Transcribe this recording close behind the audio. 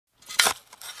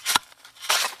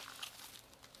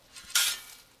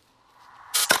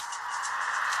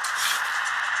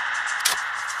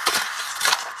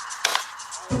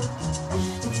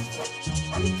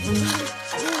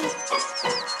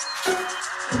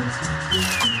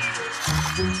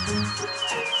Welcome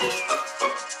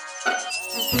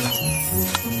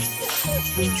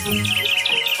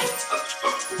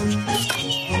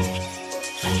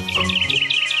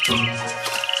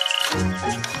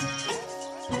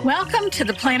to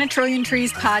the Plant a Trillion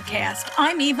Trees podcast.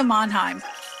 I'm Eva Monheim.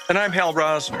 And I'm Hal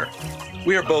Rosner.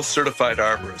 We are both certified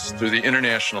arborists through the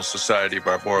International Society of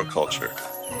Arboriculture.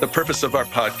 The purpose of our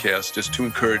podcast is to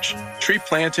encourage tree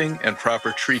planting and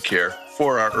proper tree care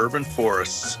for our urban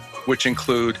forests, which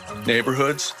include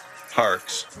neighborhoods,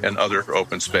 parks, and other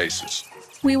open spaces.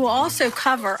 We will also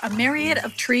cover a myriad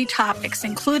of tree topics,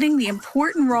 including the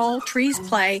important role trees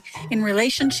play in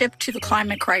relationship to the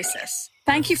climate crisis.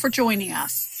 Thank you for joining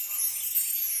us.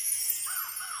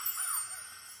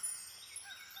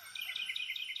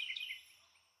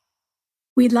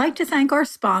 We'd like to thank our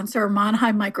sponsor,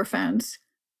 Monheim Microphones.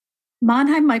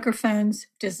 Monheim Microphones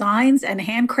designs and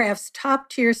handcrafts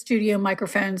top-tier studio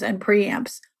microphones and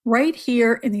preamps right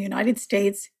here in the United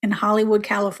States in Hollywood,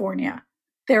 California.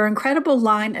 Their incredible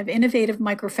line of innovative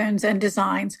microphones and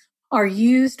designs are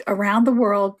used around the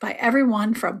world by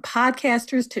everyone from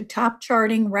podcasters to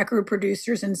top-charting record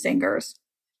producers and singers.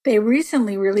 They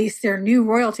recently released their new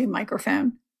royalty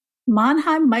microphone,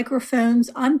 Monheim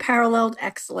Microphones Unparalleled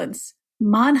Excellence,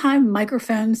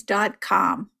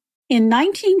 MonheimMicrophones.com. In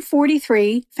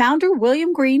 1943, founder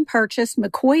William Green purchased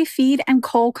McCoy Feed and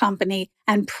Coal Company,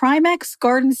 and Primex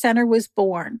Garden Center was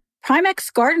born.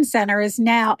 Primex Garden Center is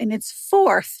now in its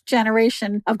fourth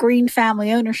generation of Green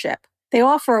family ownership. They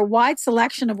offer a wide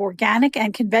selection of organic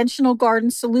and conventional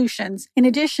garden solutions, in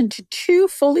addition to 2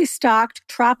 fully stocked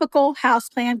tropical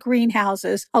houseplant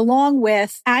greenhouses, along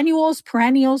with annuals,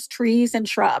 perennials, trees, and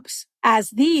shrubs.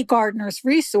 As the gardener's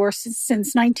resource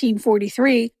since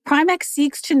 1943, Primex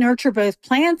seeks to nurture both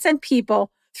plants and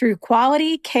people through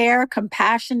quality, care,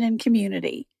 compassion, and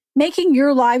community. Making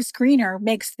your lives greener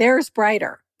makes theirs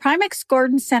brighter. Primex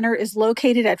Garden Center is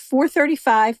located at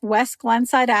 435 West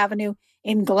Glenside Avenue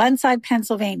in Glenside,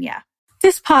 Pennsylvania.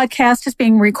 This podcast is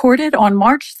being recorded on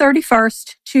March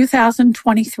 31st,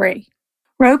 2023.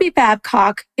 Roby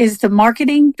Babcock is the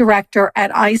marketing director at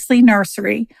Iseli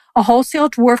Nursery, a wholesale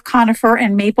dwarf conifer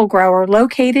and maple grower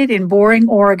located in Boring,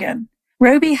 Oregon.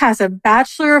 Roby has a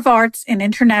Bachelor of Arts in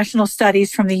International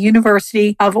Studies from the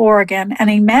University of Oregon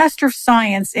and a Master of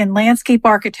Science in Landscape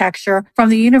Architecture from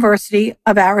the University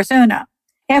of Arizona.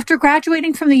 After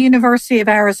graduating from the University of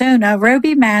Arizona,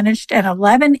 Roby managed an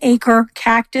 11-acre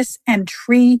cactus and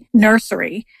tree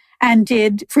nursery and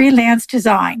did freelance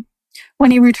design. When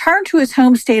he returned to his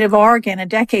home state of Oregon a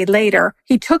decade later,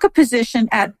 he took a position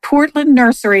at Portland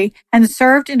Nursery and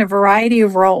served in a variety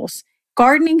of roles.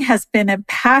 Gardening has been a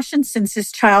passion since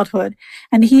his childhood,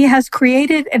 and he has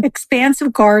created an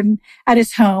expansive garden at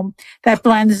his home that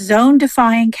blends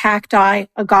zone-defying cacti,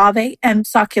 agave, and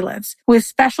succulents with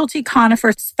specialty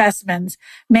conifer specimens,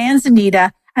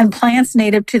 manzanita, and plants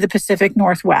native to the Pacific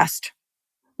Northwest.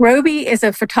 Roby is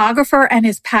a photographer, and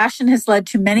his passion has led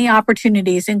to many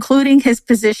opportunities, including his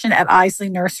position at Iseli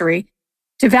Nursery.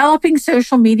 Developing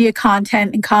social media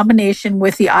content in combination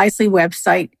with the Iseli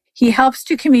website, he helps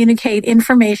to communicate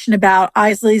information about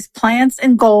Iseli's plans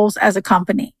and goals as a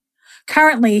company.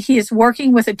 Currently, he is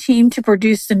working with a team to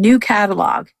produce the new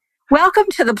catalog. Welcome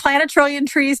to the Plant a Trillion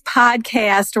Trees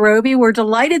podcast, Roby. We're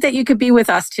delighted that you could be with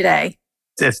us today.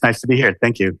 It's nice to be here.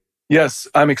 Thank you. Yes,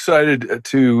 I'm excited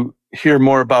to hear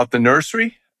more about the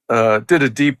nursery. Did a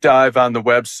deep dive on the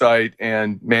website,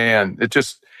 and man, it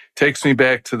just takes me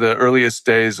back to the earliest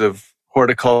days of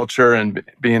horticulture and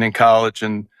being in college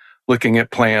and looking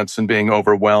at plants and being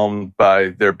overwhelmed by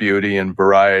their beauty and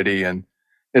variety. And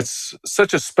it's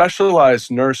such a specialized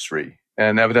nursery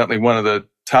and evidently one of the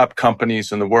top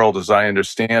companies in the world, as I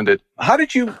understand it. How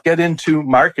did you get into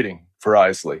marketing for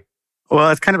Iseli? Well,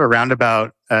 it's kind of a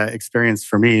roundabout experience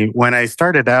for me. When I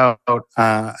started out,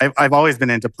 I've always been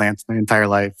into plants my entire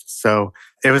life. So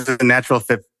it was a natural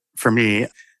fit for me.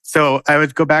 So I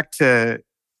would go back to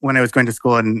when I was going to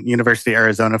school in University of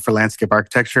Arizona for landscape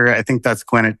architecture. I think that's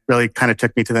when it really kind of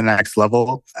took me to the next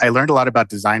level. I learned a lot about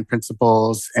design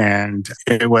principles, and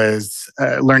it was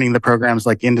learning the programs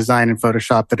like InDesign and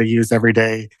Photoshop that I use every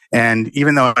day. And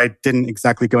even though I didn't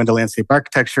exactly go into landscape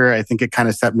architecture, I think it kind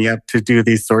of set me up to do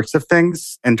these sorts of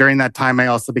things. And during that time, I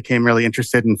also became really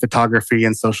interested in photography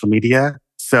and social media.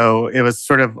 So it was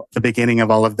sort of the beginning of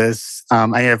all of this.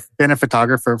 I have been a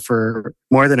photographer for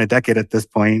more than a decade at this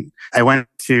point. I went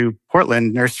to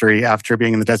Portland Nursery after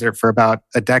being in the desert for about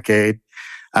a decade.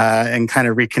 and kind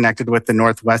of reconnected with the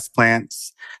Northwest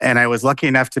plants. And I was lucky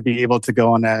enough to be able to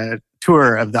go on a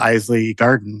tour of the Iseli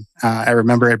garden. I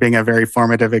remember it being a very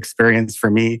formative experience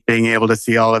for me, being able to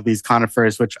see all of these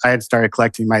conifers, which I had started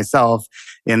collecting myself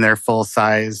in their full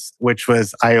size, which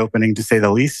was eye-opening to say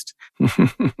the least.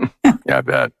 Yeah, I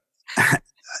bet.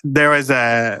 There was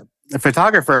a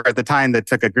photographer at the time that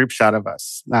took a group shot of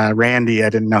us. Randy, I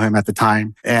didn't know him at the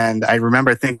time. And I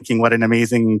remember thinking what an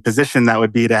amazing position that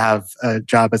would be to have a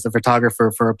job as a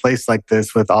photographer for a place like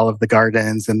this with all of the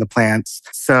gardens and the plants.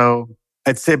 So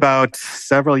I'd say about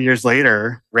several years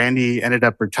later, Randy ended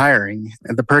up retiring.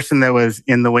 And the person that was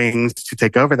in the wings to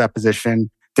take over that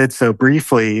position did so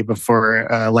briefly before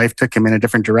life took him in a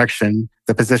different direction.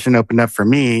 The position opened up for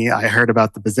me. I heard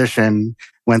about the position,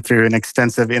 went through an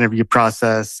extensive interview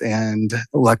process, and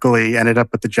luckily ended up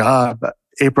with the job.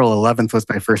 April 11th was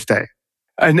my first day.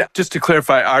 And just to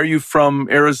clarify, are you from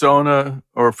Arizona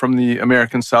or from the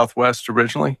American Southwest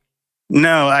originally?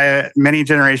 No, I many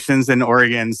generations in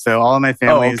Oregon, so all of my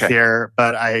family is here.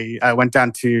 But I went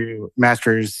down to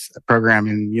master's program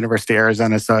in University of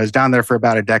Arizona, so I was down there for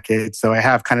about a decade. So I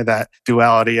have kind of that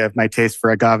duality of my taste for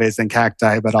agaves and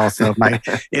cacti, but also my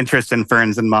interest in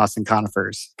ferns and moss and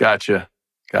conifers. Gotcha.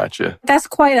 That's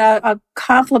quite a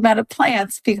complement of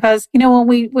plants because, when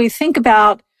we think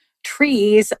about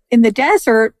trees in the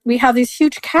desert, we have these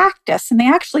huge cactus and they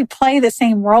actually play the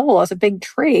same role as a big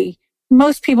tree.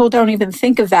 Most people don't even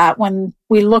think of that when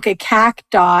we look at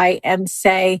cacti and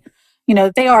say,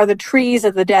 they are the trees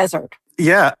of the desert.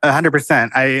 Yeah,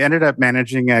 100%. I ended up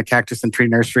managing a cactus and tree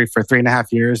nursery for 3.5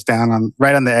 years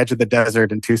right on the edge of the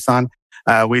desert in Tucson.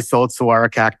 We sold saguaro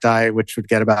cacti, which would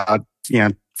get about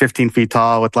 15 feet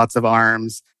tall with lots of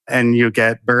arms. And you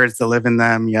get birds that live in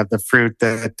them. You have the fruit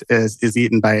that is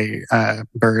eaten by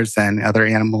birds and other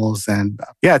animals. And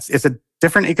yeah, it's a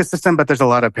different ecosystem, but there's a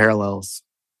lot of parallels.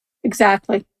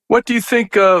 Exactly. What do you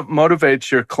think motivates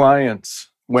your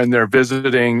clients when they're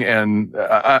visiting? And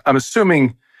I'm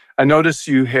assuming, I notice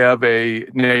you have a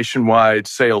nationwide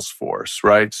sales force,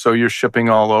 right? So you're shipping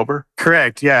all over?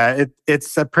 Correct. Yeah.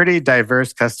 It's a pretty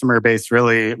diverse customer base,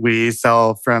 really. We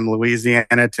sell from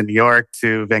Louisiana to New York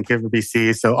to Vancouver,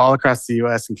 BC, so all across the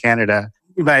US and Canada.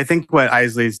 But I think what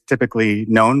Iseli is typically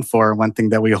known for, one thing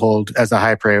that we hold as a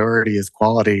high priority is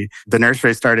quality. The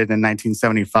nursery started in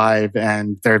 1975,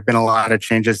 and there have been a lot of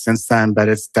changes since then, but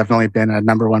it's definitely been a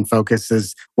number one focus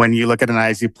is when you look at an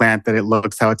Iseli plant that it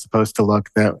looks how it's supposed to look,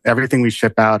 that everything we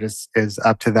ship out is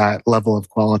up to that level of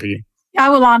quality. I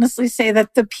will honestly say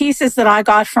that the pieces that I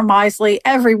got from Iseli,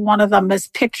 every one of them is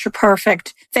picture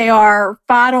perfect. They are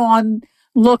spot on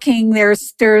looking, they're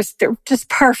just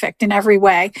perfect in every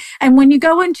way. And when you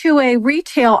go into a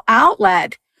retail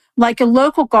outlet, like a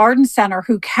local garden center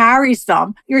who carries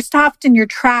them, you're stopped in your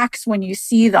tracks when you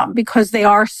see them because they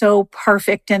are so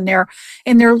perfect and they're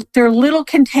little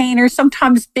containers,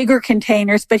 sometimes bigger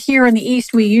containers. But here in the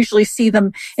East, we usually see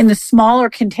them in the smaller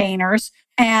containers.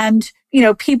 And,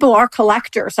 people are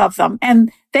collectors of them.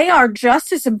 And they are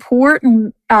just as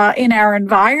important in our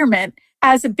environment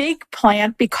as a big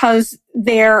plant because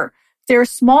they're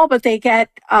small, but they get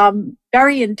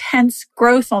very intense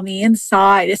growth on the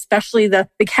inside, especially the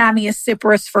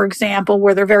Chamaecyparis, for example,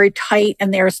 where they're very tight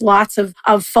and there's lots of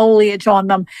foliage on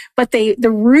them. But the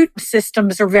root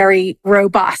systems are very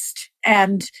robust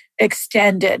and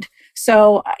extended.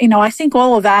 So, I think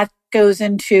all of that goes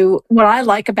into what I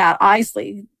like about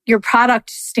Iseli. Your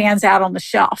product stands out on the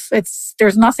shelf.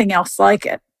 There's nothing else like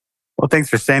it. Well, thanks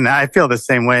for saying that. I feel the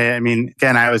same way. I mean,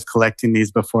 again, I was collecting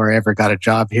these before I ever got a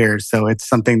job here. So it's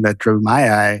something that drew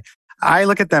my eye. I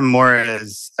look at them more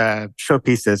as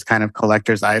showpieces, kind of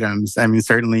collector's items. I mean,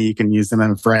 certainly you can use them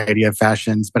in a variety of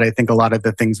fashions, but I think a lot of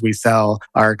the things we sell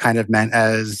are kind of meant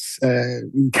as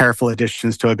careful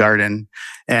additions to a garden.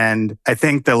 And I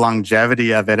think the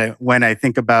longevity of it, when I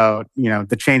think about,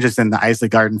 the changes in the Iseli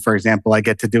garden, for example, I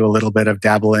get to do a little bit of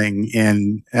dabbling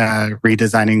in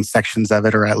redesigning sections of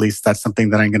it, or at least that's something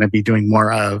that I'm going to be doing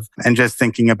more of. And just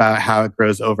thinking about how it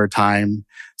grows over time.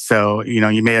 So,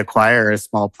 you may acquire a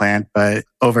small plant, but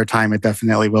over time, it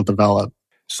definitely will develop.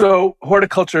 So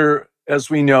horticulture, as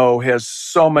we know, has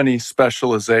so many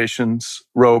specializations,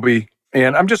 Roby.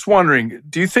 And I'm just wondering,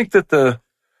 do you think that the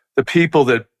people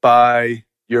that buy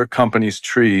your company's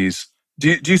trees,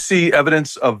 do you see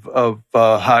evidence of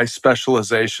high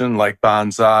specialization like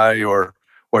bonsai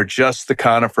or just the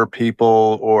conifer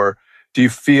people? Or do you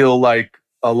feel like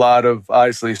a lot of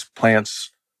Iseli's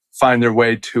plants find their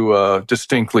way to a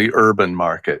distinctly urban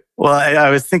market? Well, I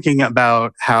was thinking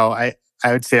about how I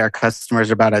would say our customers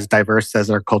are about as diverse as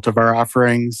our cultivar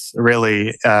offerings,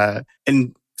 really.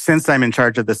 And since I'm in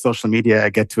charge of the social media, I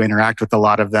get to interact with a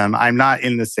lot of them. I'm not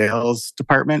in the sales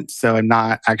department, so I'm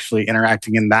not actually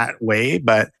interacting in that way.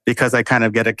 But because I kind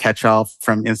of get a catch-all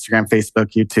from Instagram,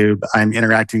 Facebook, YouTube, I'm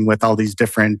interacting with all these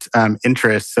different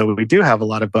interests. So we do have a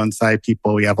lot of bonsai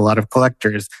people. We have a lot of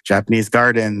collectors, Japanese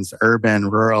gardens,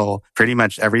 urban, rural, pretty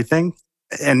much everything.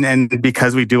 And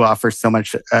because we do offer so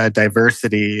much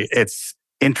diversity, it's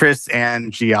interests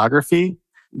and geography.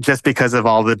 Just because of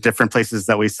all the different places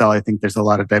that we sell, I think there's a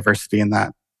lot of diversity in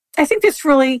that. I think it's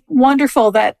really wonderful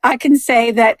that I can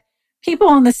say that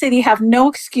people in the city have no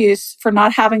excuse for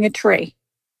not having a tree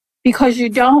because you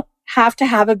don't have to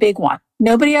have a big one.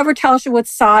 Nobody ever tells you what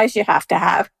size you have to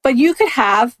have, but you could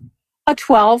have a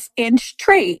 12-inch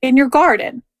tree in your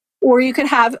garden, or you could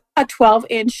have a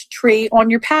 12-inch tree on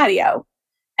your patio.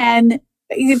 And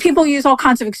people use all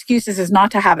kinds of excuses as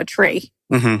not to have a tree.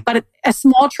 Mm-hmm. But a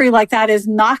small tree like that is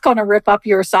not going to rip up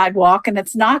your sidewalk, and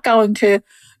it's not going to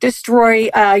destroy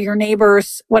your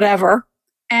neighbor's whatever.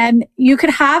 And you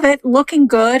could have it looking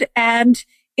good, and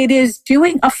it is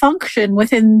doing a function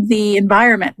within the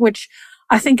environment, which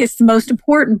I think is the most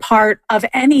important part of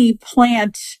any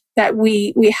plant that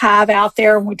we have out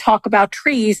there. When we talk about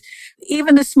trees,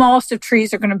 even the smallest of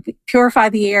trees are going to purify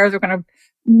the air. They're going to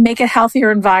make a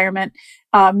healthier environment,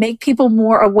 make people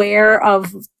more aware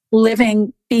of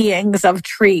living beings of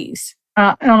trees.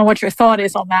 I don't know what your thought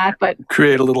is on that, but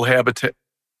create a little habitat,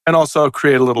 and also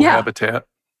create a little habitat.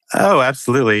 Oh,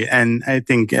 absolutely. And I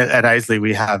think at Iseli,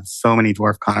 we have so many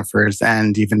dwarf conifers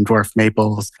and even dwarf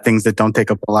maples, things that don't take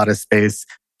up a lot of space.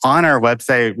 On our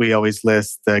website, we always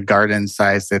list the garden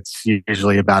size. It's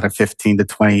usually about a 15 to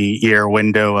 20 year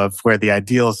window of where the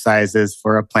ideal size is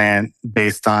for a plant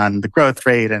based on the growth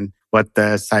rate and what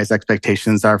the size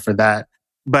expectations are for that.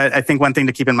 But I think one thing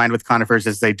to keep in mind with conifers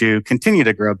is they do continue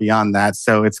to grow beyond that.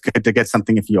 So it's good to get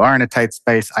something if you are in a tight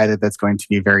space, either that's going to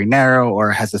be very narrow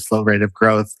or has a slow rate of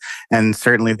growth. And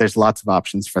certainly there's lots of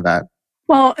options for that.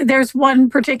 Well, there's one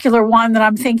particular one that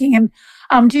I'm thinking.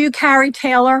 And do you carry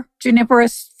Taylor,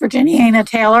 Juniperus virginiana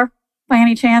Taylor, by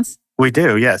any chance? We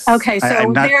do, yes. Okay,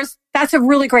 so that's a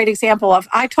really great example of,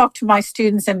 I talk to my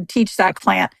students and teach that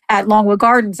plant at Longwood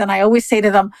Gardens, and I always say to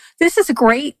them, this is a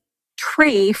great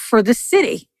tree for the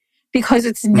city because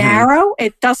it's narrow,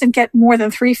 it doesn't get more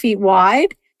than 3 feet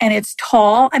wide, and it's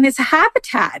tall, and it's a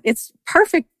habitat. It's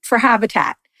perfect for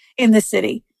habitat in the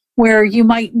city where you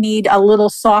might need a little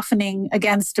softening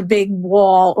against a big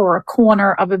wall or a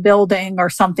corner of a building or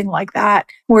something like that,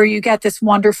 where you get this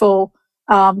wonderful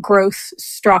growth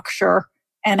structure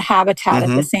and habitat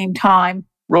at the same time.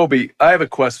 Roby, I have a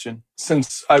question.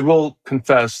 Since I will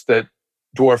confess that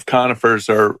dwarf conifers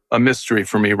are a mystery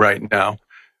for me right now,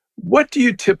 what do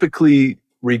you typically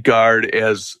regard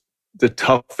as the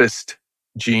toughest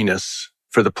genus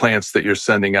for the plants that you're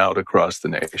sending out across the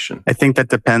nation? I think that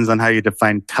depends on how you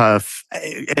define tough.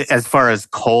 As far as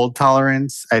cold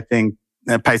tolerance, I think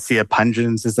Picea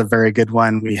pungens is a very good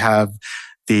one. We have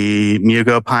the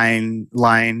Mugo pine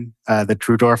line, the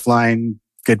True Dwarf line,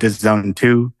 good to zone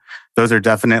 2. Those are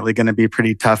definitely going to be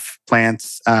pretty tough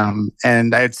plants.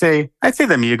 And I'd say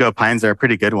the Mugo pines are a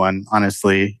pretty good one,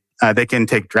 honestly. They can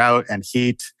take drought and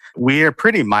heat. We are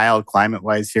pretty mild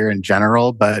climate-wise here in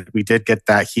general, but we did get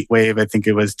that heat wave, I think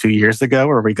it was 2 years ago,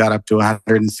 where we got up to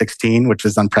 116, which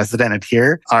is unprecedented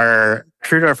here. Our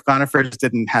True Dwarf conifers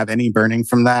didn't have any burning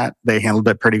from that. They handled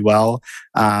it pretty well.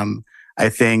 I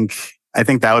think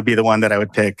that would be the one that I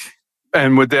would pick.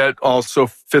 And would that also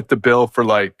fit the bill for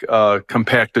like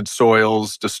compacted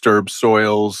soils, disturbed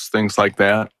soils, things like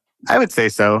that? I would say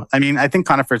so. I mean, I think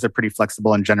conifers are pretty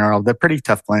flexible in general. They're pretty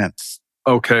tough plants.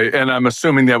 Okay. And I'm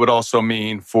assuming that would also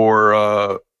mean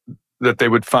for that they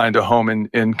would find a home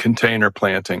in container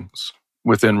plantings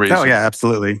within reason. Oh, yeah,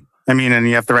 absolutely. I mean, and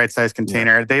you have the right size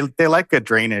container. Yeah. They like good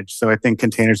drainage. So I think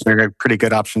containers are a pretty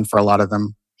good option for a lot of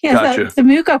them. Yeah, gotcha. The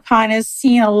Mugo pine is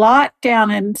seen a lot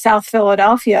down in South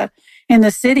Philadelphia in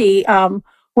the city,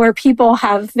 where people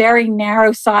have very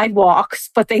narrow sidewalks,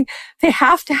 but they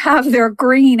have to have their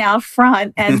green out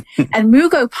front. And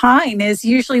Mugo pine is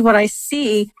usually what I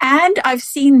see. And I've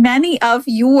seen many of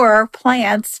your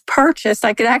plants purchased.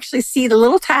 I could actually see the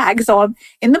little tags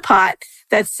in the pot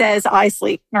that says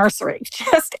Iseli Nursery.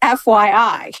 Just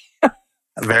FYI.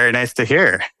 Very nice to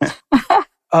hear.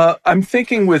 I'm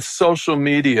thinking with social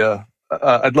media,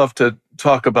 I'd love to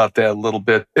talk about that a little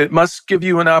bit. It must give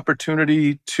you an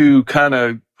opportunity to kind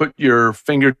of put your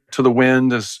finger to the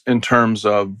wind in terms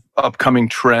of upcoming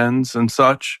trends and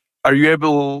such. Are you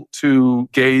able to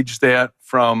gauge that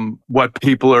from what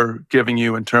people are giving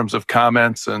you in terms of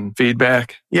comments and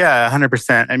feedback? Yeah,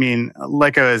 100%. I mean,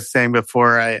 like I was saying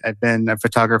before, I've been a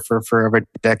photographer for over a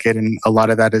decade, and a lot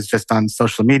of that is just on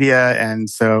social media. And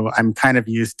so I'm kind of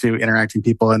used to interacting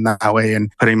people in that way and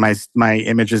putting my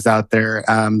images out there.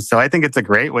 So I think it's a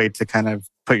great way to kind of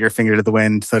put your finger to the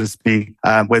wind, so to speak.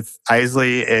 With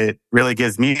Iseli, it really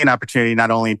gives me an opportunity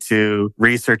not only to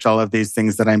research all of these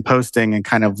things that I'm posting and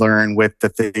kind of learn with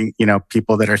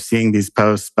people that are seeing these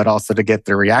posts, but also to get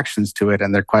their reactions to it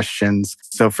and their questions.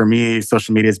 So for me,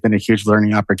 social media has been a huge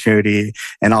learning opportunity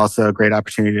and also a great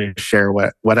opportunity to share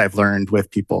what I've learned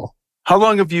with people. How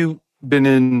long have you been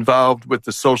involved with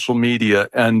the social media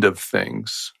end of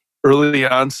things? Early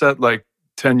onset, like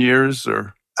 10 years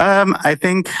or?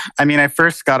 I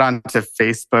first got onto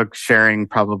Facebook sharing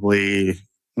probably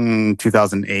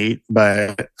 2008,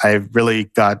 but I really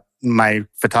got my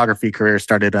photography career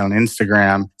started on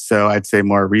Instagram. So I'd say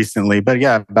more recently, but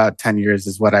yeah, about 10 years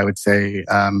is what I would say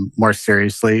more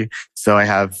seriously. So I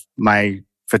have my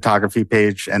photography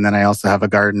page and then I also have a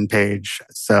garden page.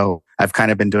 So I've kind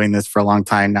of been doing this for a long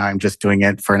time now. I'm just doing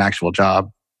it for an actual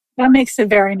job. That makes it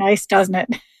very nice, doesn't it?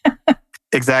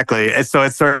 Exactly. So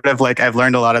it's sort of like I've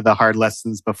learned a lot of the hard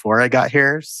lessons before I got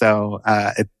here. So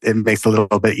it makes it a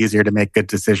little bit easier to make good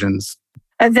decisions.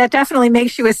 That definitely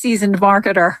makes you a seasoned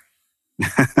marketer.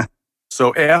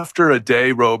 So after a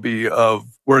day, Roby, of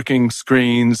working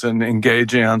screens and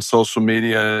engaging on social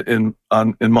media in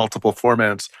multiple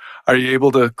formats, are you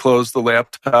able to close the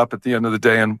laptop at the end of the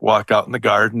day and walk out in the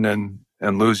garden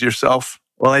and lose yourself?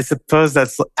 Well, I suppose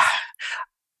that's...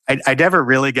 I never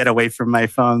really get away from my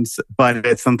phones, but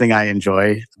it's something I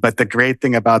enjoy. But the great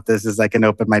thing about this is I can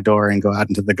open my door and go out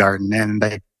into the garden,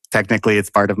 and technically it's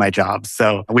part of my job.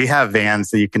 So we have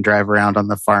vans that you can drive around on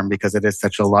the farm because it is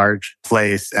such a large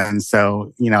place. And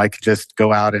so, I could just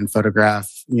go out and photograph,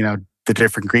 the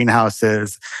different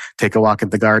greenhouses, take a walk in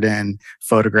the garden,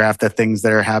 photograph the things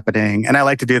that are happening. And I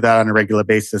like to do that on a regular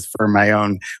basis for my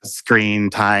own screen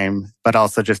time, but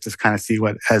also just to kind of see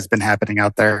what has been happening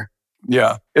out there.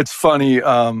 Yeah, it's funny.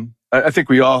 I think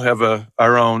we all have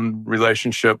our own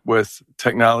relationship with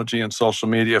technology and social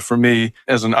media. For me,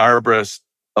 as an arborist,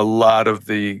 a lot of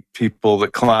the people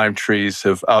that climb trees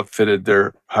have outfitted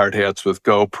their hard hats with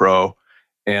GoPro.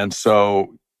 And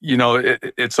so,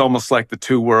 it's almost like the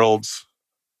two worlds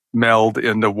meld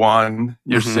into one.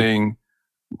 You're seeing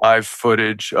live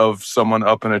footage of someone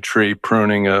up in a tree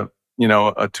pruning a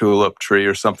tulip tree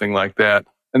or something like that.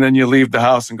 And then you leave the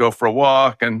house and go for a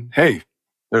walk and, hey,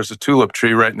 there's a tulip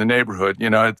tree right in the neighborhood.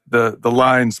 The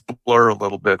lines blur a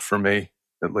little bit for me,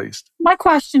 at least. My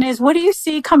question is, what do you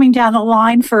see coming down the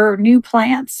line for new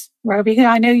plants, Roby?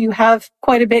 I know you have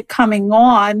quite a bit coming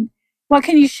on. What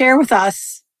can you share with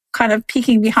us, kind of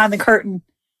peeking behind the curtain?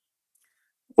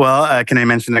 Well, can I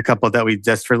mention a couple that we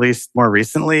just released more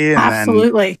recently?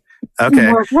 Absolutely.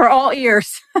 Okay. We're all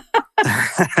ears.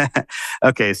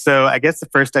 Okay. So I guess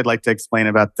first I'd like to explain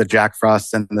about the Jack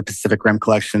Frost and the Pacific Rim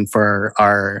collection for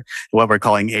our, what we're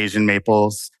calling Asian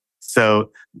maples.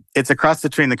 So it's a cross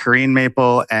between the Korean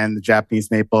maple and the Japanese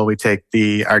maple. We take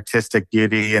the artistic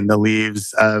beauty and the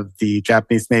leaves of the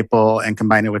Japanese maple and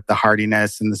combine it with the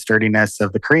hardiness and the sturdiness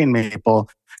of the Korean maple.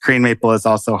 Korean maple is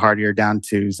also hardier down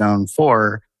to zone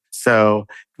 4. So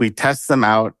we test them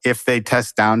out. If they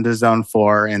test down to zone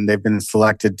 4 and they've been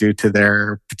selected due to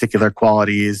their particular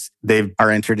qualities, they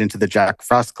are entered into the Jack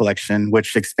Frost collection,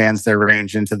 which expands their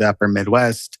range into the upper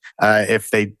Midwest. If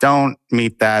they don't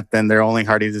meet that, then they're only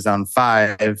hardy to zone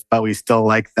 5, but we still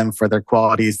like them for their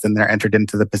qualities, then they're entered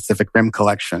into the Pacific Rim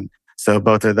collection. So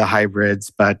both are the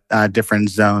hybrids, but different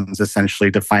zones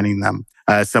essentially defining them.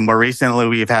 So more recently,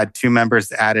 we've had 2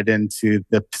 members added into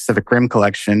the Pacific Rim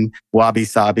collection, Wabi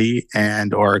Sabi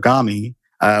and Origami.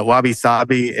 Wabi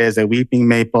Sabi is a weeping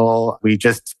maple. We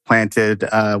just planted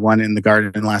one in the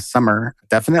garden last summer.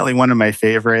 Definitely one of my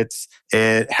favorites.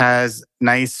 It has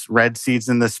nice red seeds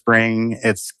in the spring.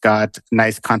 It's got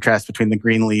nice contrast between the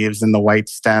green leaves and the white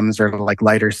stems, or like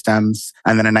lighter stems,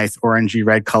 and then a nice orangey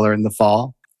red color in the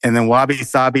fall. And then Wabi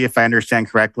Sabi, if I understand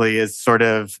correctly, is sort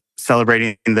of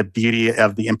celebrating the beauty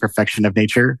of the imperfection of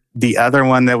nature. The other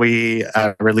one that we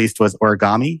released was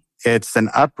Origami. It's an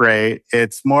upright.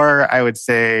 It's more, I would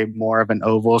say, more of an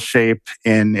oval shape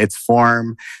in its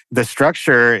form. The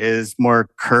structure is more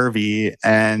curvy.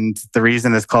 And the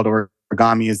reason it's called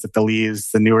origami is that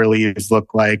the newer leaves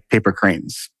look like paper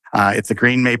cranes. It's a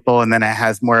green maple, and then it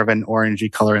has more of an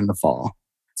orangey color in the fall.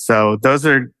 So those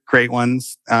are great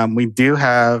ones. We do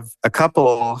have a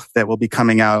couple that will be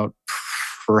coming out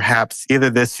perhaps either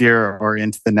this year or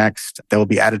into the next that will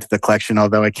be added to the collection,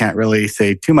 although I can't really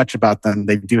say too much about them.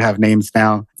 They do have names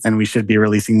now, and we should be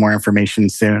releasing more information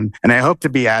soon. And I hope to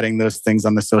be adding those things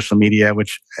on the social media,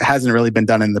 which hasn't really been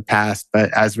done in the past.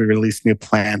 But as we release new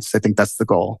plants, I think that's the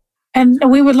goal. And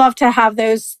we would love to have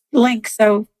those links.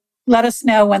 So let us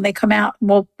know when they come out and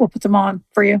we'll put them on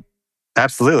for you.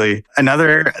 Absolutely.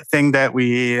 Another thing that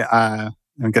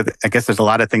I guess there's a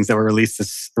lot of things that were released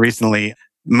recently.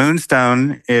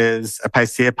 Moonstone is a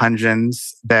Picea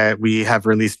pungens that we have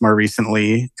released more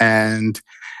recently. And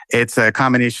it's a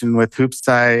combination with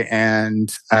hoopsii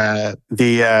and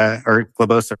or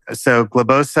globosa. So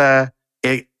globosa,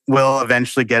 it will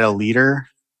eventually get a leader.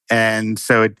 And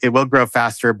so it will grow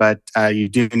faster, but you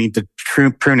do need to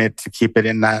prune it to keep it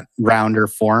in that rounder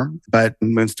form. But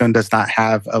Moonstone does not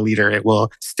have a leader. It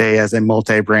will stay as a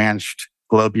multi-branched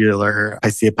globular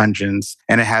Picea pungens,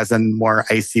 and it has a more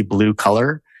icy blue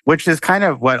color, which is kind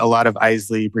of what a lot of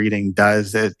Iseli breeding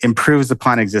does. It improves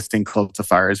upon existing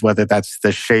cultivars, whether that's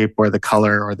the shape or the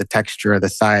color or the texture or the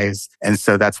size. And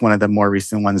so that's one of the more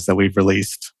recent ones that we've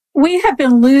released. We have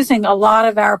been losing a lot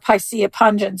of our Picea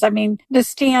pungens. I mean, the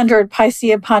standard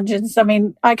Picea pungens, I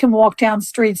mean, I can walk down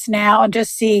streets now and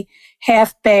just see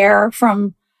half bare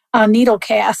from a needle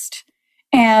cast.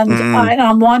 And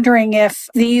I'm wondering if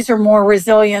these are more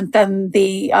resilient than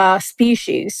the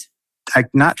species. I'm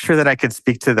not sure that I could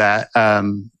speak to that,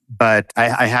 but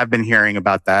I have been hearing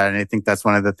about that. And I think that's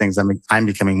one of the things I'm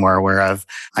becoming more aware of.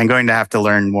 I'm going to have to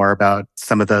learn more about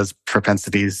some of those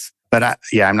propensities. But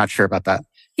I'm not sure about that.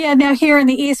 Yeah, now here in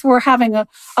the East, we're having a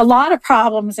lot of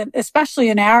problems, and especially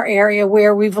in our area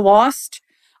where we've lost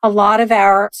a lot of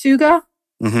our tsuga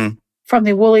from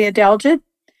the woolly adelgid,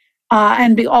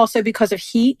 and also because of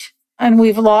heat. And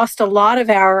we've lost a lot of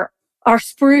our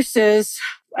spruces.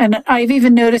 And I've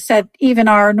even noticed that even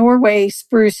our Norway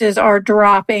spruces are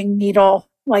dropping needle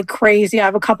like crazy. I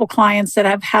have a couple clients that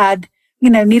have had,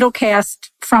 needle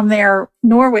cast from their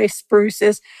Norway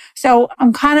spruces. So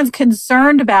I'm kind of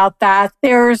concerned about that.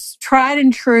 There's tried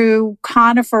and true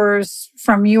conifers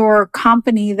from your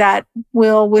company that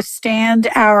will withstand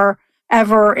our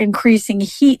ever increasing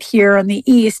heat here in the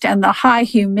East and the high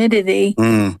humidity.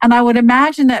 And I would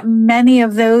imagine that many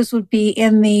of those would be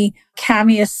in the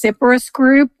Chamaecyparis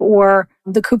group or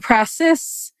the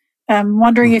Cupressus. I'm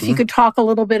wondering if you could talk a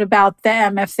little bit about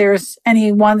them, if there's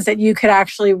any ones that you could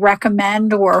actually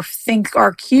recommend or think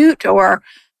are cute or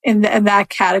in that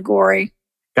category.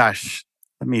 Gosh,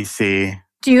 let me see.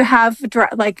 Do you have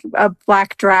like a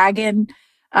black dragon,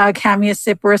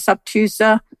 Chamaecyparis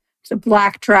obtusa? It's a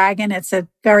black dragon. It's a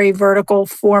very vertical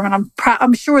form. And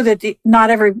I'm sure that not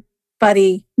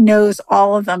everybody knows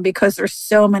all of them because there's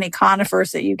so many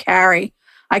conifers that you carry.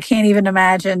 I can't even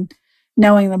imagine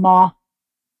knowing them all.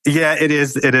 Yeah, it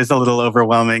is a little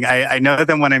overwhelming. I know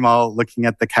them when I'm all looking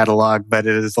at the catalog, but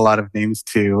it is a lot of names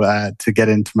to get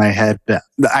into my head.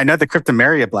 I know the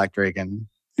Cryptomeria black dragon.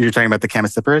 You're talking about the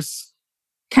Chamaecyparis?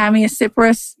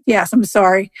 Chamaecyparis? Yes, I'm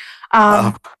sorry.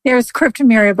 There's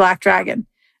Cryptomeria black dragon.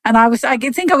 And I was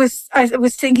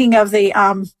thinking of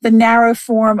the narrow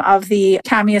form of the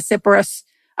Chamaecyparis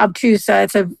obtusa.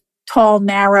 It's a tall,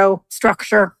 narrow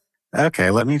structure.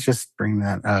 Okay, let me just bring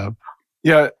that up.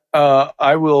 Yeah.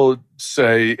 I will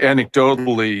say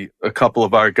anecdotally, a couple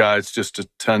of our guys just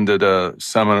attended a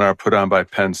seminar put on by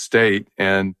Penn State.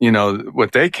 And,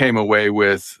 what they came away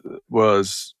with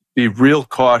was be real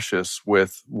cautious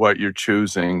with what you're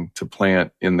choosing to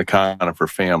plant in the conifer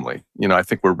family. I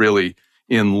think we're really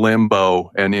in limbo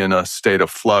and in a state of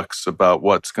flux about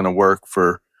what's going to work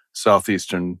for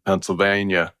southeastern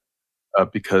Pennsylvania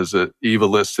because Eva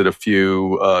listed a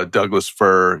few. Douglas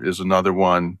fir is another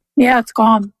one. Yeah, it's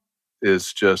gone.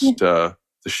 Is just the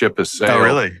ship has sailed. Oh,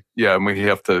 really? Yeah, and we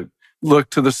have to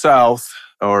look to the south,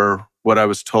 or what I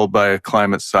was told by a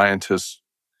climate scientist,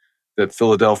 that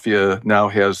Philadelphia now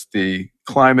has the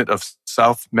climate of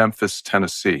South Memphis,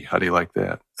 Tennessee. How do you like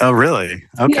that? Oh, really?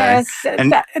 Okay. Yes,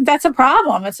 that's a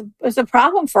problem. It's a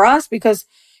problem for us because,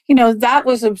 that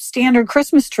was a standard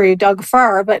Christmas tree, Doug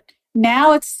fir, but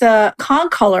now it's the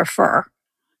concolor fir.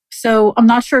 So I'm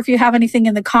not sure if you have anything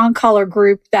in the concolor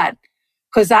group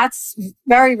because that's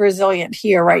very resilient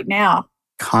here right now.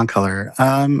 Concolor.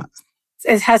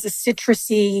 It has a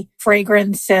citrusy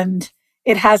fragrance and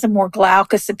it has a more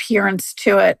glaucous appearance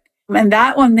to it. And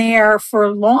that one there for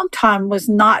a long time was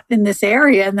not in this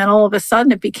area. And then all of a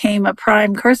sudden it became a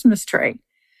prime Christmas tree.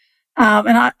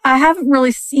 And I haven't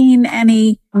really seen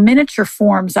any miniature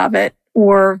forms of it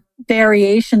or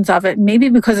variations of it, maybe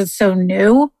because it's so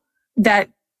new that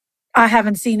I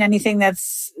haven't seen anything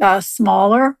that's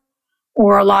smaller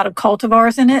or a lot of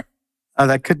cultivars in it. Oh,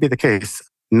 that could be the case.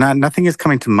 Nothing is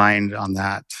coming to mind on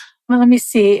that. Well, let me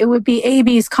see. It would be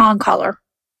AB's Concolor.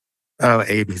 Oh,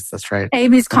 AB's, that's right.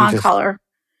 AB's Concolor.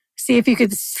 See if you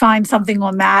could find something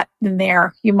on that in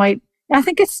there. You might. I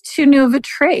think it's too new of a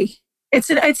tree. It's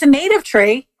a native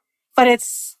tree, but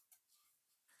it's.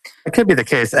 It could be the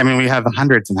case. I mean, we have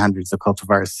hundreds and hundreds of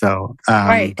cultivars, so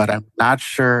right. But I'm not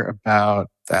sure about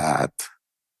that.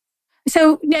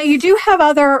 So now you do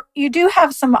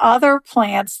have some other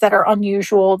plants that are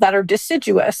unusual, that are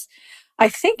deciduous. I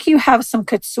think you have some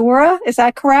Katsura. Is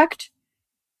that correct?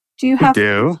 Do you have?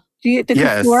 Do you the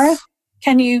yes. Katsura?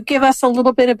 Can you give us a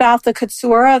little bit about the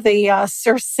Katsura, the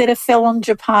Cercidophyllum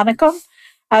japonicum,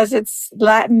 as its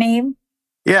Latin name?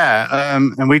 Yeah,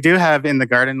 and we do have in the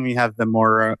garden, we have the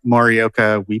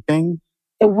Morioka weeping.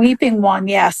 The weeping one,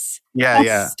 yes.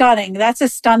 That's stunning. That's a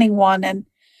stunning one. And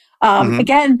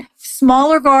again,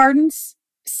 smaller gardens,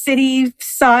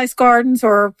 city-sized gardens,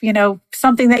 or,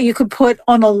 something that you could put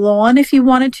on a lawn if you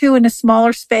wanted to in a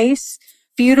smaller space.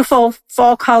 Beautiful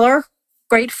fall color,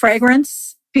 great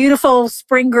fragrance, beautiful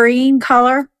spring green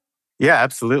color. Yeah,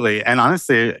 absolutely. And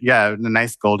honestly, a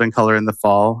nice golden color in the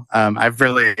fall. I've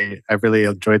really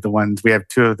enjoyed the ones. We have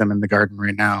 2 of them in the garden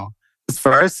right now. As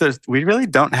far as we really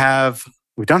don't have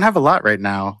a lot right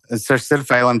now. It's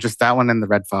Cercidophyllum, just that one and the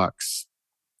red fox.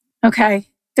 Okay.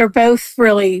 They're both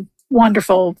really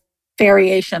wonderful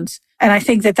variations. And I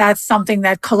think that that's something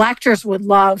that collectors would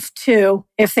love too,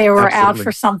 if they were out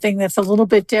for something that's a little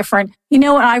bit different.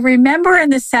 I remember in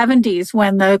the 70s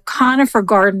when the conifer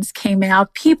gardens came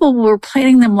out, people were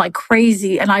planting them like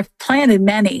crazy. And I've planted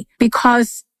many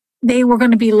because they were going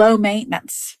to be low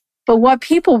maintenance. But what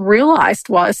people realized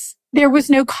was there was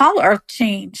no color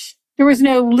change. There was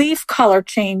no leaf color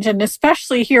change. And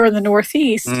especially here in the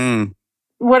Northeast,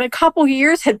 when a couple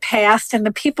years had passed and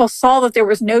the people saw that there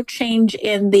was no change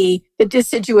in the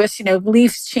deciduous,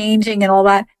 leaves changing and all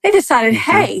that, they decided,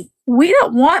 hey, we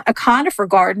don't want a conifer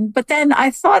garden. But then I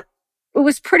thought it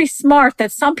was pretty smart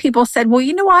that some people said, well,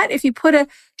 you know what? If you put a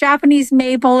Japanese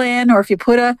maple in, or if you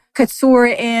put a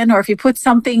Katsura in, or if you put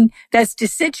something that's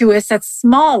deciduous, that's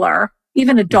smaller,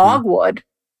 even a dogwood,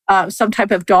 some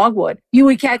type of dogwood, you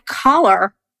would get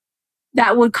color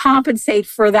that would compensate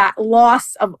for that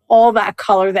loss of all that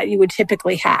color that you would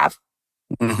typically have.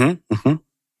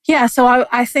 Yeah, so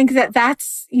I think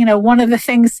that's, one of the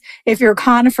things, if you're a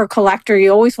conifer collector,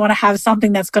 you always want to have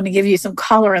something that's going to give you some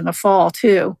color in the fall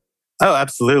too. Oh,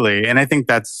 absolutely. And I think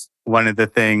that's one of the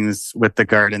things with the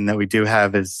garden that we do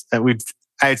have is that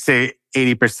I'd say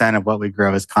 80% of what we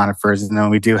grow is conifers. And then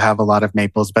we do have a lot of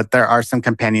maples, but there are some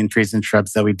companion trees and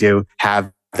shrubs that we do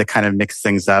have that kind of mix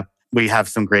things up. We have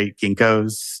some great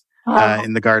ginkgos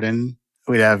in the garden.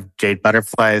 We have jade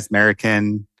butterflies,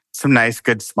 American, some nice,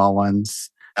 good small ones.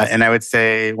 And I would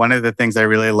say one of the things I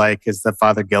really like is the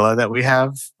Fothergilla that we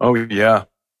have. Oh, yeah.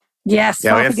 Yes,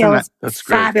 Fothergilla. That's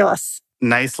great. Fabulous.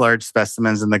 Nice, large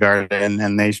specimens in the garden,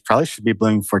 and they probably should be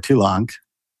blooming for too long.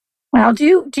 Well,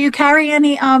 do you carry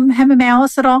any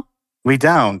hemamelis at all? We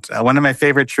don't. One of my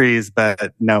favorite trees,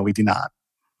 but no, we do not.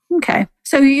 Okay.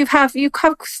 So you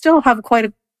still have quite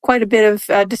a bit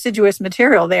of deciduous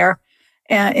material there,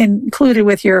 included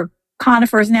with your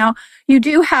conifers. Now, you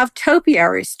do have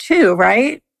topiaries too,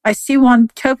 right? I see one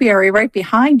topiary right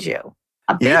behind you.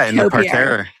 A big in the topiary.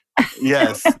 parterre.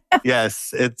 Yes,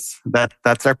 yes.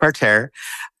 That's our parterre.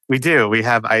 We do. We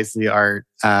have Iseli art.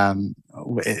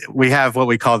 We have what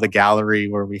we call the gallery,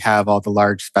 where we have all the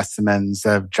large specimens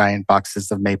of giant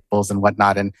boxes of maples and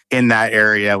whatnot. And in that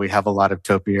area, we have a lot of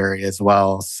topiary as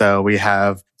well. So we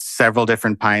have several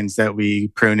different pines that we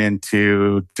prune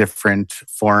into different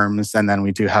forms. And then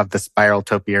we do have the spiral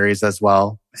topiaries as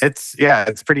well. It's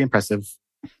pretty impressive.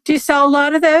 Do you sell a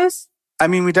lot of those? I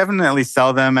mean, we definitely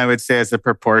sell them. I would say as a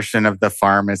proportion of the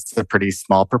farm, it's a pretty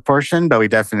small proportion, but we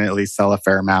definitely sell a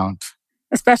fair amount.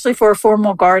 Especially for a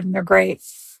formal garden, they're great.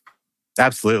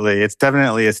 Absolutely. It's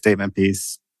definitely a statement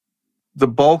piece. The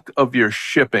bulk of your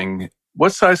shipping,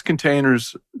 what size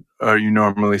containers are you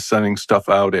normally sending stuff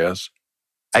out as?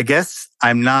 I guess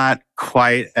I'm not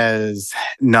quite as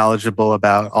knowledgeable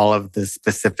about all of the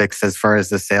specifics as far as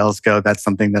the sales go. That's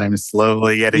something that I'm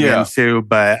slowly getting into.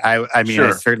 But I mean,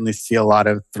 I certainly see a lot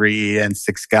of 3 and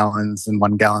 6 gallons and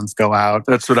 1 gallons go out.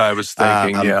 That's what I was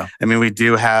thinking. I mean, we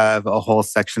do have a whole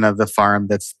section of the farm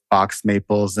that's box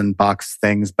maples and box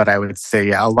things. But I would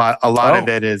say, a lot of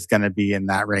it is going to be in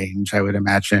that range, I would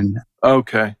imagine.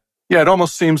 Okay. Yeah, it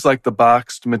almost seems like the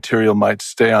boxed material might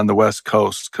stay on the West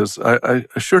Coast, because I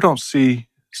sure don't see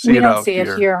it out here. We don't see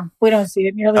it here. We don't see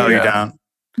it nearly. Oh, you don't?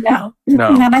 No.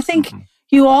 And I think,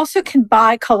 You also can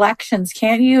buy collections,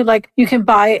 can't you? Like you can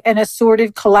buy an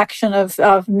assorted collection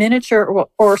of miniature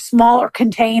or smaller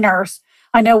containers.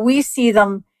 I know we see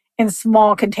them in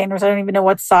small containers. I don't even know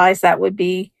what size that would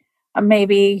be.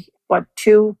 Maybe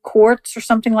 2 quarts or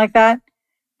something like that.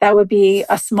 That would be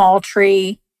a small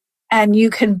tree. And you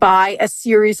can buy a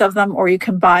series of them or you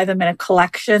can buy them in a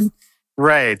collection.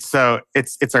 Right. So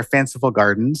it's our fanciful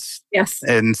gardens. Yes.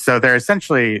 And so they're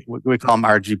essentially, we call them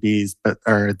RGBs,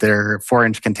 or they're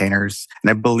 4-inch containers. And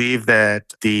I believe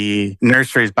that the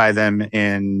nurseries buy them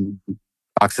in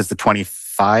boxes of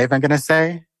 25, I'm going to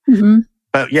say. Mm-hmm.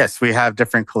 But yes, we have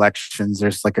different collections.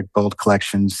 There's like a gold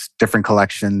collections, different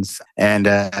collections. And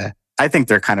I think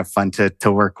they're kind of fun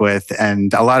to work with.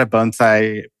 And a lot of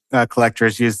bonsai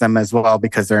collectors use them as well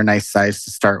because they're a nice size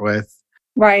to start with.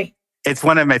 Right. It's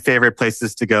one of my favorite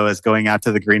places to go is going out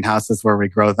to the greenhouses where we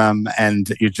grow them.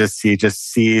 And you just see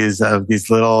seas of these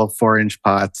little 4-inch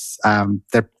pots.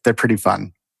 They're pretty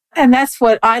fun. And that's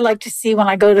what I like to see when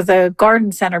I go to the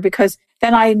garden center, because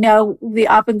then I know the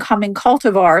up and coming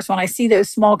cultivars. When I see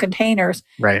those small containers,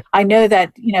 right, I know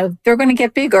that, they're going to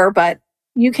get bigger, but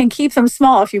you can keep them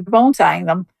small if you're bonsaiing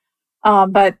them.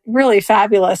 But really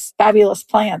fabulous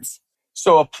plants.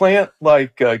 So a plant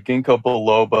like ginkgo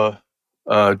biloba,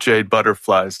 jade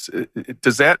butterflies,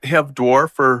 does that have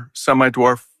dwarf or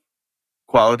semi-dwarf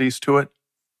qualities to it?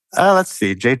 Let's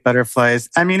see. Jade butterflies.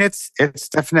 I mean, it's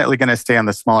definitely going to stay on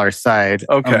the smaller side.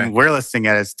 Okay. We're listing it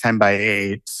as 10 by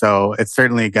 8. So it's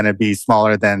certainly going to be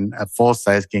smaller than a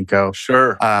full-size ginkgo.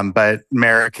 Sure. But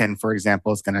American, for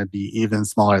example, is going to be even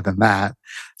smaller than that.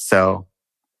 So.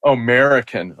 Oh,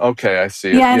 American. Okay, I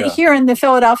see. Yeah, and here in the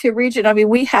Philadelphia region, I mean,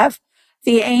 we have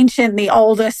the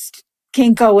oldest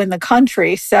ginkgo in the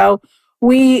country. So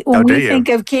when we think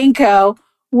of ginkgo,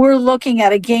 we're looking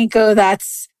at a ginkgo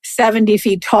that's 70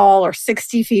 feet tall or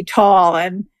 60 feet tall,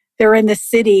 and they're in the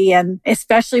city. And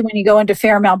especially when you go into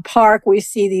Fairmount Park, we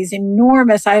see these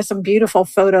enormous, I have some beautiful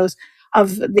photos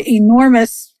of the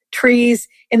enormous trees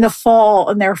in the fall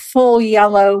and their full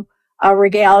yellow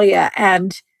regalia.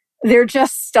 And they're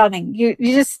just stunning.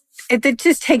 It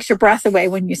just takes your breath away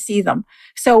when you see them.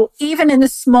 So even in the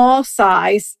small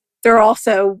size, they're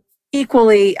also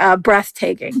equally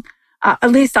breathtaking.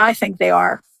 At least I think they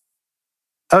are.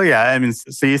 Oh, yeah. I mean,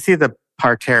 so you see the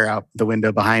parterre out the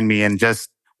window behind me, and just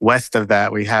west of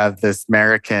that, we have this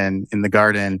American in the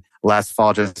garden. Last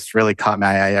fall just really caught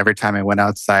my eye every time I went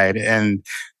outside. And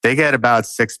they get about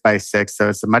 6 by 6, so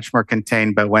it's much more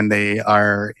contained. But when they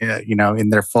are, in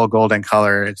their full golden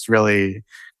color, it's really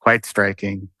quite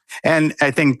striking. And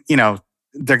I think,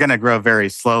 they're going to grow very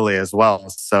slowly as well.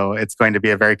 So it's going to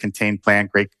be a very contained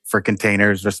plant, great for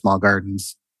containers or small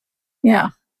gardens.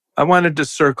 Yeah. I wanted to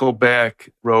circle back,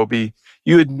 Roby.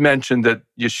 You had mentioned that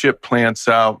you ship plants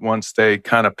out once they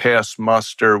kind of pass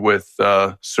muster with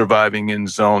surviving in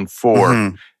zone 4.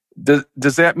 Mm-hmm.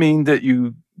 Does that mean that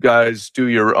you guys do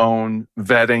your own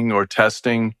vetting or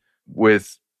testing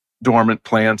with dormant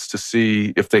plants to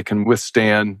see if they can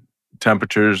withstand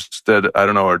temperatures that, I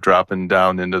don't know, are dropping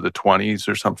down into the 20s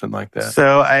or something like that?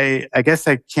 So I guess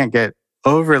I can't get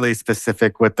overly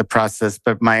specific with the process,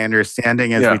 but my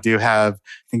understanding is we do have,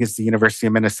 I think it's the University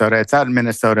of Minnesota. It's out in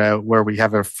Minnesota where we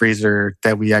have a freezer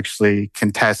that we actually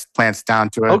can test plants down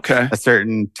to a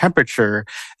certain temperature.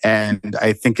 And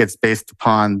I think it's based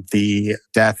upon the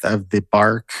death of the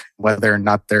bark, whether or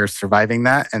not they're surviving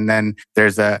that. And then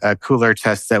there's a cooler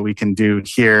test that we can do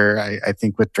here, I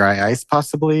think with dry ice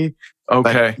possibly.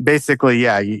 Okay. But basically,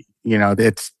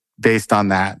 it's based on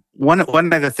that. One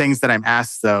of the things that I'm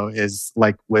asked, though, is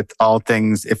like with all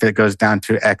things, if it goes down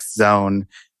to X zone,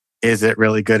 is it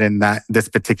really good in this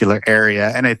particular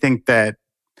area? And I think that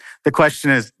the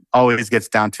question always gets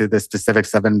down to the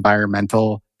specifics of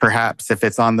environmental. Perhaps if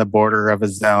it's on the border of a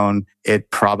zone, it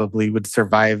probably would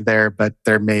survive there, but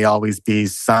there may always be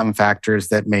some factors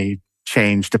that may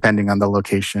change depending on the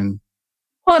location.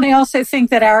 Well, and I also think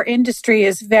that our industry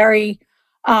is very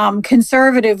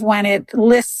conservative when it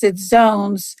lists its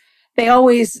zones. They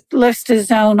always list a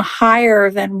zone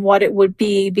higher than what it would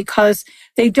be because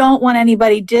they don't want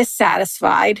anybody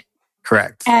dissatisfied.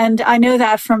 Correct. And I know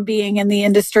that from being in the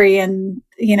industry and,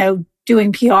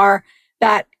 doing PR,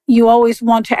 that you always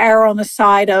want to err on the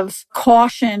side of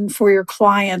caution for your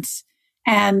clients.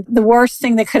 And the worst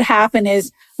thing that could happen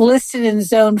is listed in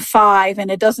zone 5 and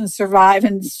it doesn't survive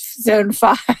in zone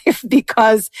 5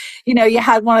 because, you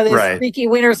had one of those freaky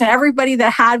winters and everybody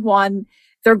that had one,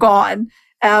 they're gone.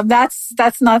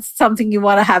 That's not something you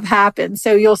want to have happen.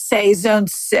 So you'll say zone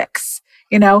 6.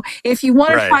 If you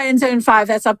want to try in zone 5,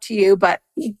 that's up to you, but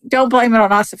don't blame it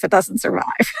on us if it doesn't survive.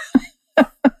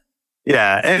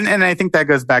 Yeah, and I think that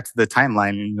goes back to the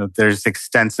timeline. There's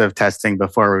extensive testing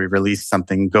before we release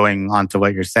something. Going on to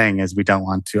what you're saying is we don't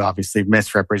want to obviously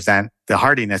misrepresent the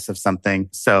hardiness of something.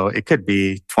 So it could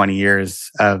be 20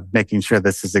 years of making sure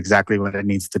this is exactly what it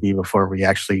needs to be before we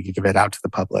actually give it out to the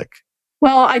public.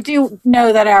 Well, I do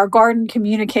know that our Garden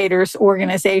Communicators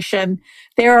organization,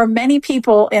 there are many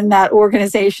people in that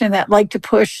organization that like to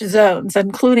push zones,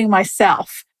 including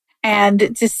myself,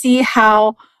 and to see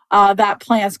how that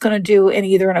plant's going to do in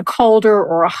either in a colder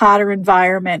or a hotter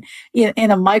environment, in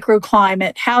a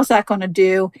microclimate. How's that going to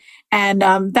do? And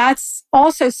that's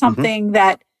also something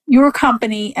that your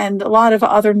company and a lot of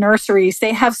other nurseries,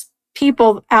 they have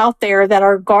people out there that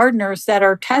are gardeners that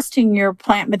are testing your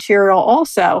plant material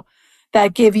also,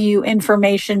 that give you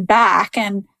information back.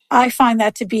 And I find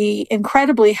that to be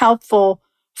incredibly helpful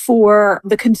for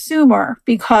the consumer,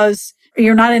 because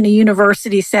you're not in a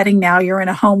university setting now, you're in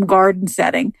a home garden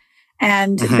setting.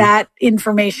 And that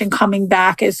information coming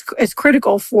back is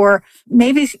critical for,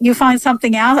 maybe you find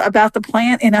something out about the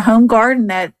plant in a home garden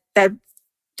that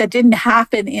didn't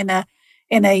happen in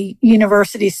a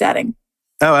university setting.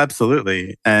 Oh,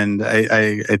 absolutely. And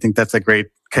I think that's a great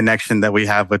connection that we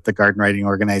have with the garden writing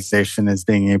organization, is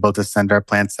being able to send our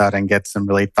plants out and get some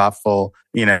really thoughtful,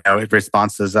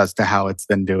 responses as to how it's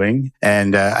been doing.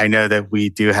 And I know that we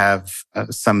do have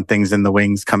some things in the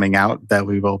wings coming out that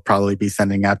we will probably be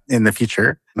sending out in the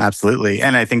future. Absolutely.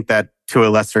 And I think that to a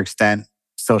lesser extent,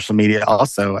 social media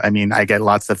also. I mean, I get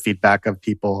lots of feedback of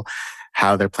people,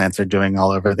 how their plants are doing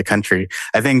all over the country.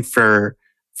 I think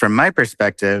from my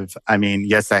perspective, I mean,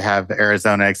 yes, I have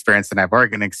Arizona experience and I have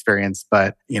Oregon experience,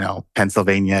 but,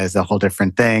 Pennsylvania is a whole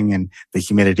different thing, and the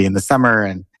humidity in the summer.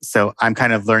 And so I'm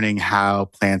kind of learning how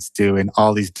plants do in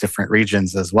all these different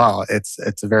regions as well. It's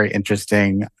a very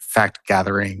interesting fact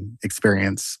gathering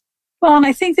experience. Well, and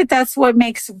I think that that's what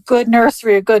makes a good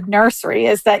nursery,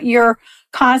 is that you're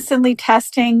constantly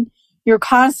testing, you're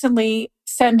constantly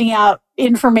sending out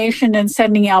information and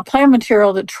sending out plant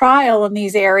material to trial in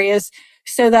these areas,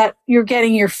 so that you're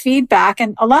getting your feedback.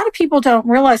 And a lot of people don't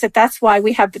realize that that's why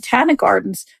we have botanic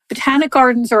gardens. Botanic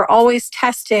gardens are always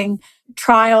testing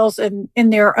trials in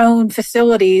their own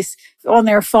facilities, on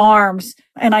their farms.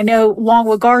 And I know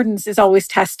Longwood Gardens is always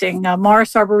testing.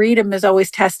 Morris Arboretum is always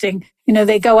testing.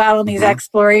 They go out on these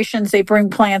explorations, they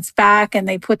bring plants back and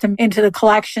they put them into the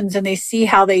collections and they see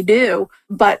how they do.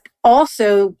 But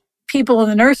also, people in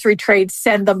the nursery trade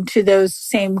send them to those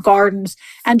same gardens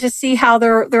and to see how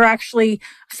they're actually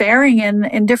faring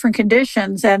in different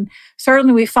conditions. And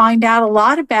certainly we find out a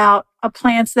lot about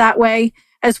plants that way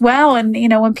as well. And,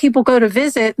 when people go to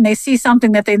visit and they see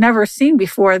something that they've never seen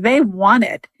before, they want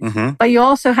it. But you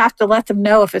also have to let them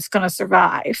know if it's going to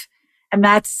survive. And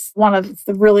that's one of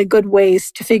the really good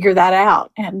ways to figure that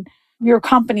out. And your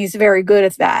company is very good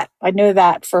at that. I know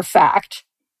that for a fact.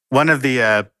 One of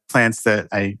the plants that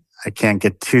I can't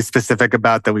get too specific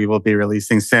about that we will be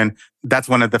releasing soon. That's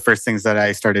one of the first things that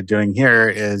I started doing here,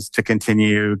 is to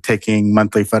continue taking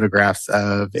monthly photographs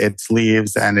of its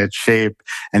leaves and its shape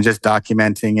and just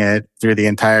documenting it through the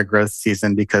entire growth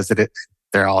season, because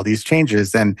there are all these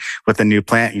changes. And with a new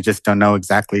plant, you just don't know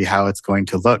exactly how it's going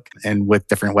to look. And with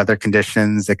different weather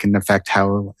conditions, it can affect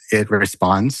how it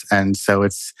responds. And so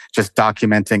it's just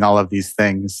documenting all of these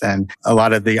things. And a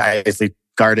lot of the Iseli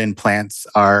garden plants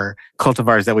are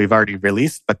cultivars that we've already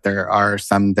released, but there are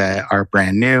some that are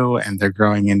brand new and they're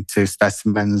growing into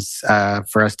specimens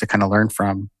for us to kind of learn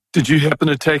from. Did you happen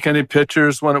to take any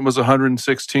pictures when it was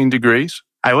 116 degrees?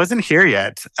 I wasn't here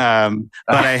yet, but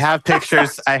I have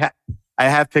pictures. I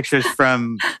have pictures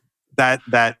from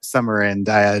that summer, and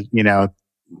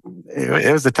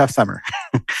it was a tough summer.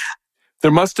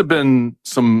 There must have been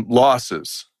some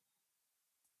losses.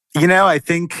 I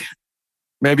think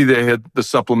maybe they had the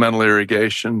supplemental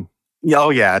irrigation. Oh,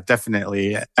 yeah,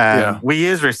 definitely. We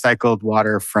use recycled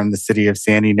water from the city of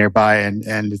Sandy nearby,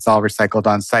 and it's all recycled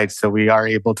on site. So we are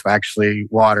able to actually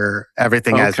water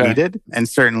everything as needed. And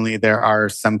certainly there are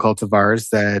some cultivars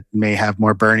that may have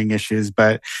more burning issues,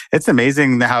 but it's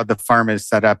amazing how the farm is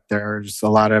set up. There's a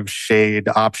lot of shade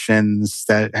options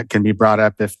that can be brought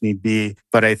up if need be.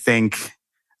 But I think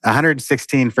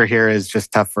 116 for here is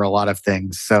just tough for a lot of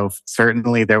things. So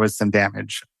certainly there was some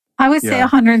damage. I would say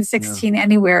 116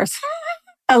 anywhere is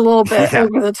a little bit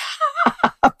over the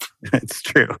top. It's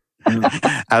true.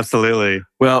 Absolutely.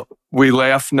 Well, we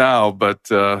laugh now, but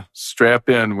strap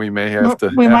in. We may have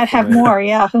to. We might have more.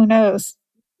 Yeah, who knows?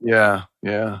 Yeah.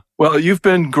 Well, you've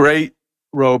been great,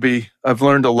 Roby. I've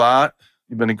learned a lot.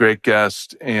 You've been a great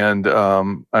guest, and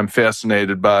I'm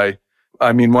fascinated by.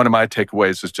 One of my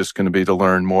takeaways is just going to be to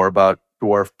learn more about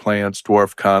dwarf plants,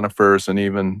 dwarf conifers, and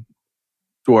even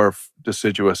dwarf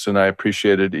deciduous, and I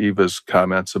appreciated Eva's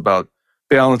comments about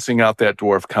balancing out that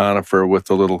dwarf conifer with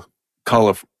a little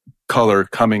color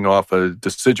coming off a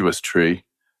deciduous tree,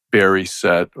 berry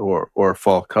set or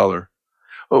fall color.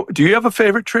 Oh, do you have a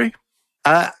favorite tree?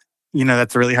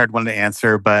 That's a really hard one to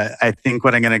answer, but I think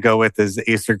what I'm going to go with is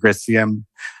Acer Gricium.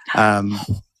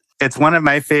 It's one of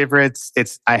my favorites.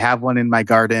 I have one in my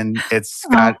garden. It's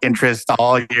got interest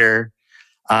all year.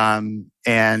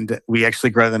 And we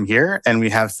actually grow them here, and we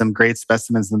have some great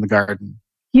specimens in the garden.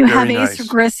 You have Acer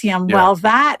Gricium. Yeah. Well,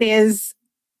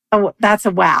 that's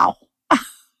a wow.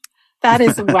 That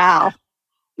is a wow.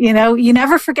 You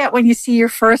never forget when you see your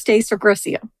first Acer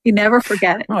Gricium. You never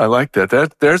forget it. Oh, I like that.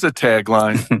 There's a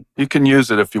tagline. You can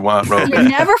use it if you want, Roby. You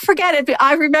never forget it.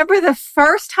 I remember the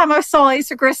first time I saw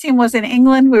Acer Gricium was in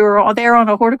England. We were all there on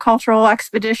a horticultural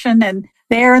expedition, and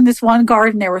there in this one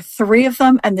garden, there were 3 of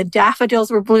them, and the daffodils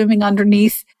were blooming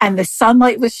underneath, and the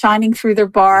sunlight was shining through their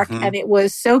bark, and it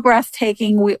was so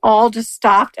breathtaking. We all just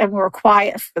stopped and we were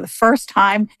quiet for the first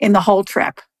time in the whole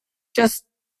trip.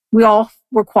 We all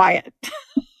were quiet.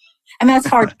 And that's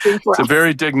hard to do for us. It's a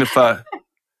very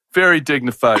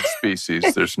dignified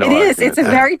species. There's no It is. It's a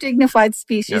very dignified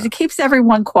species. Yeah. It keeps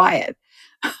everyone quiet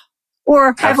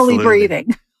or heavily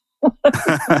breathing.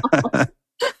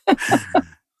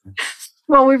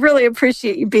 Well, we really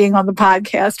appreciate you being on the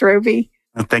podcast, Roby.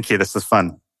 Thank you. This was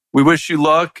fun. We wish you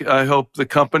luck. I hope the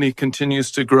company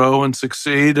continues to grow and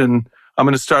succeed. And I'm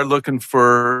going to start looking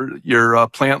for your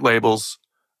plant labels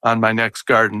on my next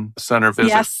garden center visit.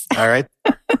 Yes. All right.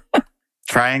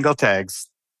 Triangle tags.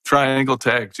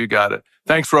 You got it.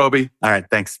 Thanks, Roby. All right.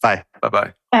 Thanks. Bye.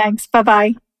 Bye-bye. Thanks.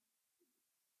 Bye-bye.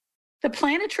 The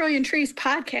Plant a Trillion Trees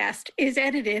podcast is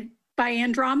edited by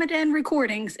Andromedan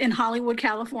Recordings in Hollywood,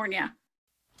 California.